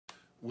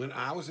When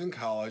I was in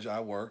college, I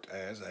worked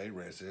as a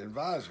resident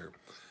advisor.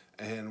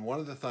 And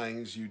one of the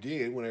things you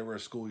did whenever a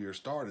school year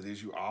started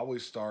is you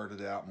always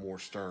started out more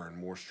stern,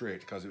 more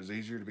strict, because it was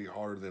easier to be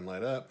harder than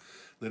let up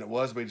than it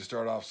was to be to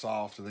start off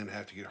soft and then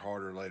have to get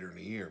harder later in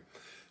the year.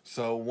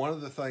 So one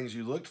of the things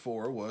you looked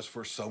for was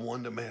for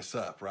someone to mess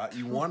up, right?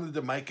 You wanted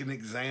to make an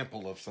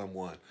example of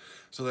someone.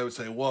 So they would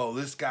say, whoa,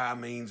 this guy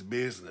means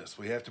business.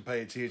 We have to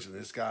pay attention.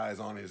 This guy is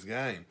on his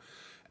game.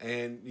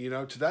 And,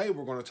 today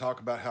we're going to talk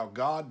about how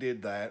God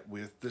did that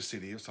with the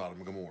city of Sodom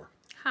and Gomorrah.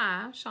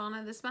 Hi, I'm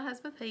Shauna. This is my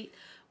husband, Pete.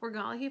 We're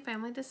Godly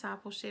Family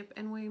Discipleship,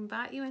 and we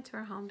invite you into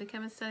our home to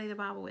come and study the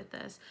Bible with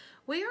us.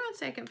 We are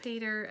on 2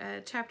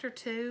 Peter chapter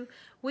 2.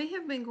 We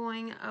have been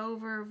going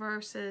over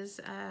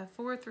verses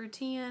 4 through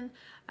 10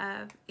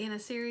 in a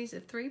series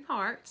of 3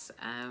 parts.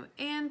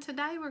 And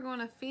today we're going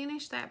to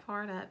finish that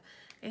part up.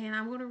 And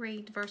I'm going to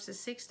read verses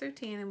 6 through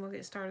 10, and we'll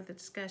get started with the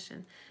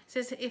discussion. It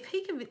says, if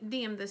he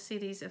condemned the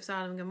cities of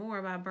Sodom and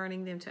Gomorrah by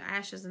burning them to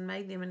ashes and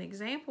made them an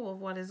example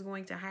of what is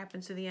going to happen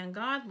to the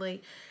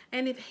ungodly,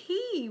 and if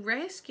he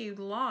rescued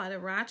Lot, a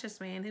righteous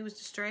man who was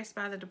distressed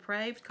by the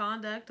depraved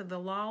conduct of the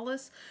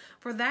lawless,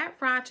 for that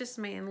righteous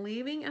man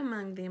living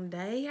among them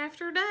day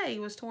after day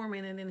was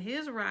tormented in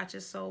his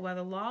righteous soul by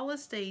the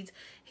lawless deeds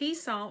he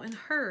saw and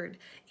heard.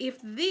 If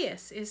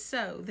this is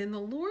so, then the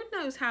Lord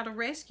knows how to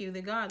rescue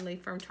the godly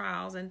from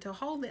trials and to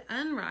hold the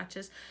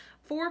unrighteous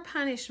for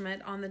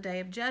punishment on the day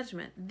of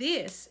judgment.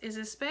 This is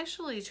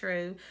especially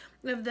true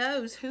of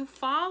those who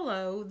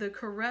follow the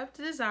corrupt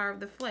desire of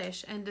the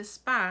flesh and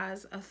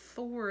despise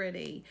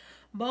authority.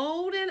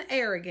 Bold and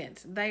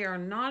arrogant, they are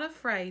not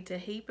afraid to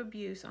heap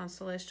abuse on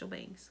celestial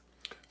beings.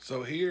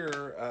 So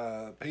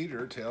here,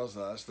 Peter tells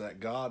us that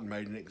God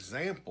made an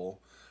example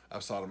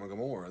of Sodom and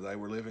Gomorrah. They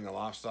were living a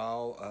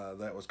lifestyle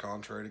that was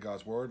contrary to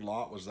God's word.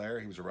 Lot was there.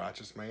 He was a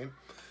righteous man.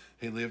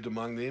 He lived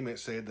among them. It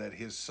said that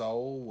his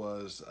soul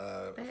was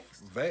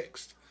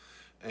vexed.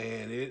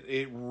 And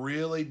it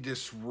really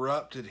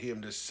disrupted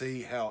him to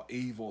see how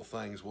evil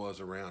things was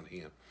around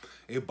him.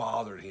 It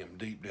bothered him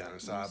deep down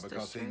inside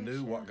because he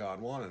knew what God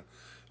wanted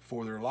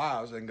for their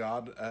lives, and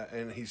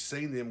and he's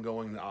seen them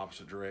going the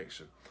opposite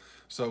direction.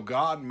 So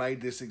God made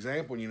this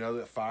example,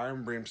 that fire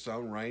and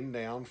brimstone rained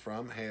down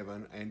from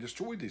heaven and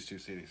destroyed these 2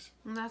 cities.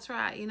 That's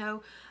right.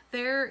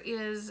 There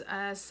is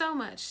so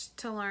much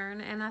to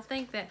learn, and I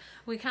think that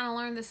we kind of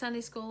learned the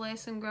Sunday school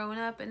lesson growing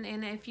up, and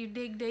if you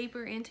dig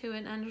deeper into it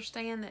and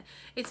understand that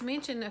it's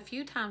mentioned a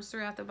few times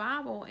throughout the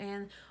Bible,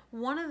 and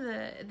one of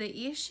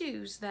the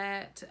issues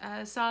that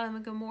Sodom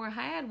and Gomorrah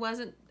had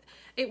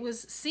it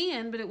was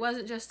sin, but it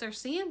wasn't just their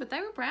sin, but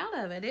they were proud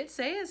of it. It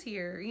says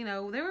here,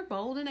 they were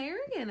bold and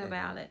arrogant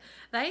about it.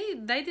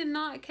 They did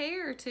not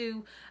care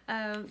to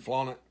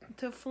flaunt it.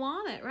 To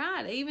flaunt it,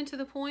 right? Even to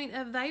the point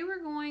of they were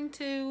going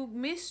to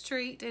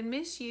mistreat and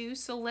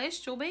misuse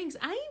celestial beings,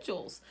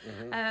 angels.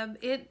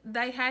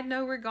 They had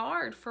no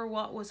regard for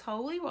what was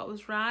holy, what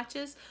was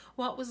righteous,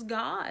 what was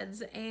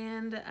God's,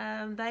 and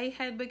they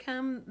had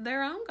become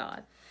their own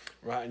God.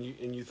 Right,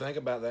 and you think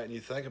about that, and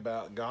you think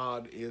about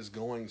God is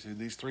going to,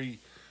 these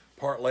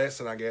 3-part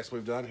lesson, I guess,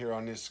 we've done here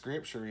on this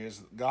scripture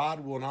is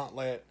God will not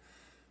let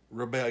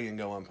rebellion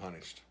go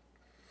unpunished.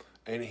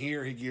 And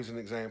here he gives an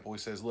example. He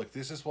says, look,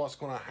 this is what's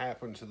going to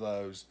happen to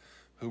those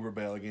who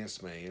rebel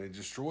against me. And it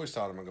destroys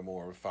Sodom and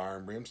Gomorrah with fire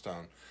and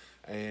brimstone.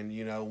 And,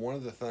 one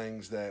of the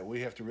things that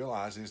we have to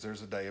realize is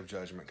there's a day of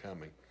judgment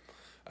coming.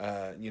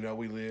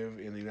 We live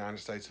in the United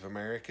States of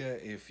America.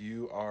 If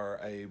you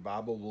are a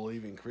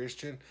Bible-believing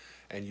Christian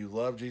and you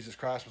love Jesus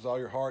Christ with all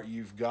your heart,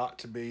 you've got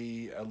to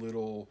be a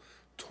little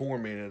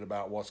tormented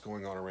about what's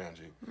going on around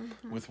you,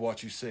 with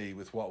what you see,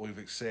 with what we've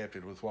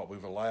accepted, with what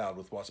we've allowed,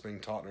 with what's being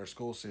taught in our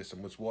school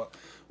system, with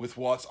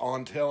what's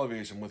on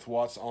television, with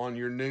what's on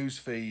your news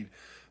feed,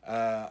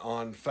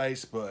 on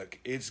Facebook.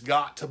 It's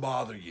got to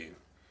bother you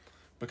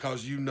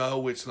because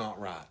it's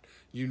not right.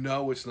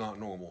 It's not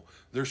normal.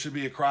 There should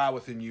be a cry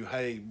within you,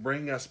 hey,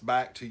 bring us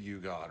back to you,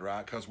 God,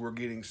 right? Because we're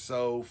getting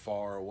so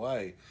far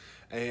away.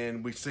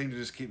 And we seem to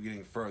just keep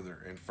getting further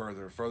and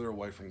further and further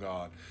away from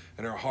God.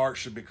 And our hearts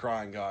should be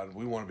crying, God,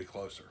 we want to be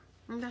closer.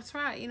 That's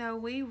right.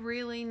 We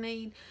really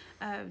need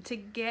to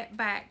get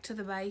back to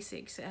the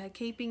basics,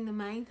 keeping the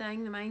main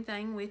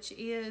thing, which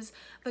is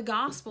the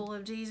gospel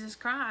of Jesus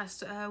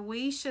Christ.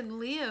 We should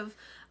live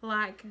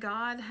like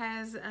God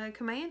has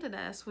commanded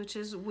us, which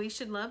is we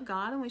should love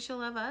God and we should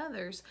love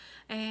others.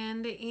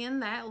 And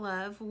in that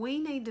love, we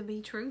need to be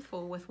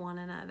truthful with one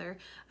another.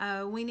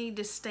 We need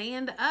to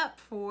stand up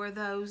for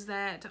those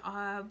that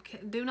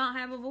do not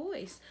have a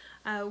voice.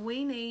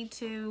 We need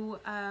to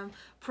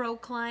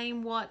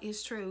proclaim what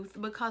is truth,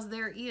 because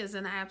there is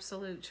an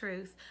absolute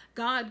truth.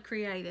 God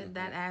created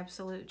that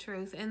absolute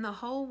truth, and the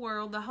whole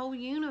world, the whole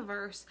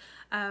universe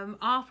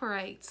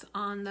operates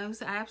on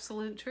those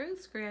absolute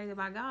truths created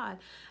by God.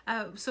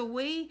 So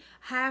we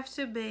have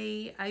to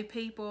be a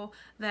people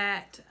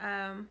that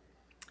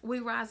we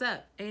rise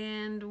up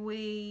and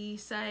we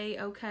say,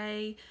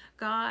 okay,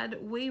 God,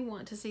 we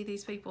want to see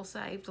these people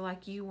saved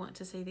like you want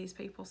to see these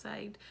people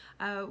saved.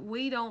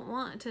 We don't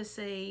want to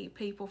see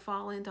people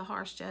fall into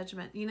harsh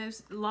judgment. You know,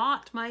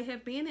 Lot may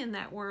have been in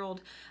that world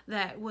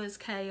that was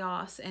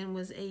chaos and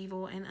was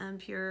evil and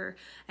impure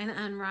and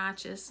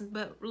unrighteous,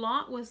 but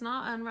Lot was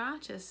not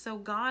unrighteous. So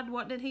God,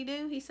 what did he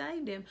do? He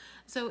saved him.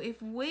 So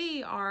if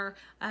we are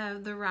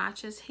the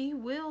righteous, he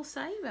will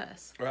save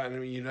us. Right,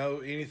 and you know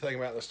anything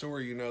about the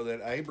story, you know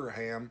that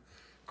Abraham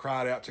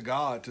cried out to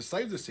God to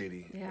save the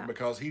city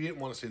because he didn't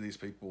want to see these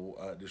people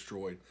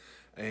destroyed,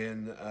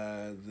 and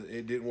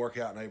it didn't work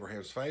out in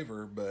Abraham's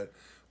favor. But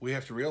we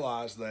have to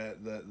realize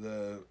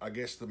that I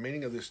guess the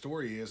meaning of this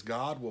story is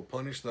God will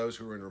punish those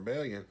who are in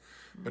rebellion,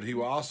 but he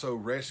will also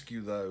rescue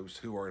those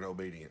who are in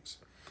obedience.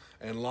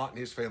 And Lot and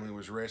his family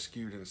was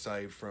rescued and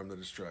saved from the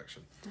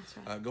destruction. That's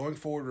right. Going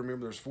forward,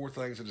 remember there's 4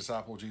 things a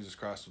disciple of Jesus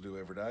Christ will do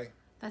every day.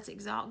 That's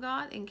exalt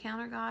God,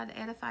 encounter God,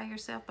 edify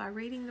yourself by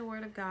reading the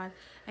Word of God,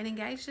 and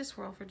engage this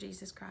world for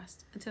Jesus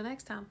Christ. Until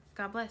next time,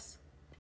 God bless.